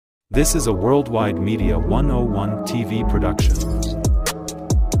This is a Worldwide Media 101 TV production.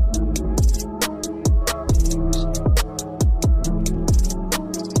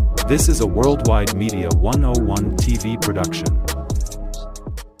 This is a Worldwide Media 101 TV production.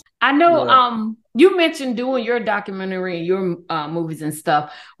 I know you mentioned doing your documentary and your movies and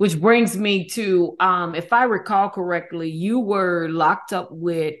stuff, which brings me to, if I recall correctly, you were locked up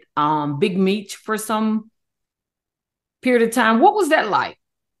with Big MEECH for some period of time. What was that like?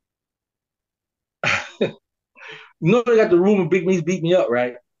 You know, they got the rumor Big MEECH beat me up,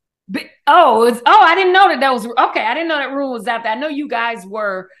 right? I didn't know that was okay. I didn't know that rumor was out there. I know you guys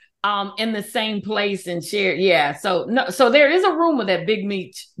were in the same place and shared. Yeah. So there is a rumor that Big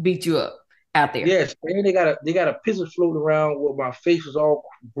MEECH beat you up out there. Yes, and they got a picture floating around where my face was all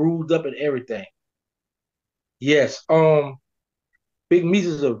bruised up and everything. Yes. Big MEECH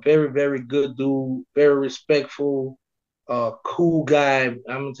is a very, very good dude, very respectful, cool guy.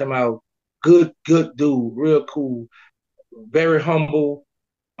 I'm talking about good dude, real cool, very humble.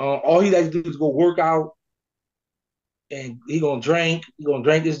 All he likes to do is go work out, and he gonna drink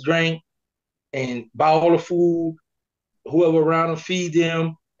this drink and buy all the food, whoever around him feed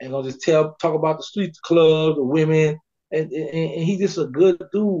them, and gonna just talk about the street club, the women, and he's just a good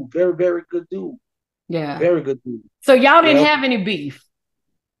dude, very, very good dude. Yeah. Very good dude. So y'all didn't have any beef?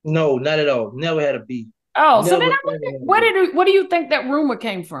 No, not at all. Never had a beef. Oh, so then what do you think that rumor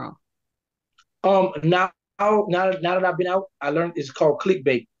came from? Now that I've been out, I learned it's called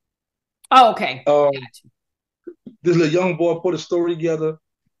clickbait. Oh, okay. This little young boy put a story together,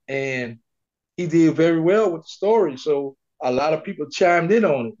 and he did very well with the story. So a lot of people chimed in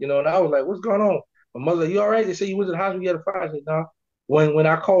on it, you know. And I was like, "What's going on?" My mother, "You all right?" They said you was in the hospital, you had a fire. I said, "No." When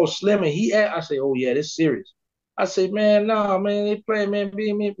I called Slim and he asked, I said, "Oh yeah, this serious." I said, "Man, nah, man, they playing, man.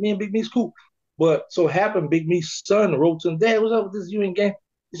 Me and Big Me's cool." But so happened, Big Me's son wrote to him, "Dad, what's up with this? You and Gang?"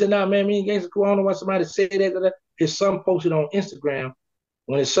 He said, "Nah, man, me and Gangsta cool. I don't know why somebody said that." His son posted on Instagram.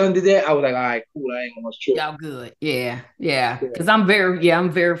 When his son did that, I was like, "All right, cool. I ain't gonna trip." Y'all good, yeah. Because I'm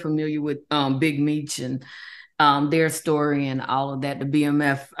very familiar with Big MEECH and their story and all of that, the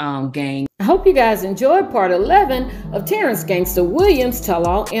BMF gang. I hope you guys enjoyed part 11 of Terrance Gangsta Williams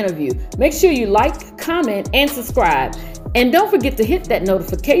Tell-All interview. Make sure you like, comment, and subscribe. And don't forget to hit that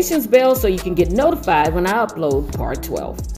notifications bell so you can get notified when I upload part 12.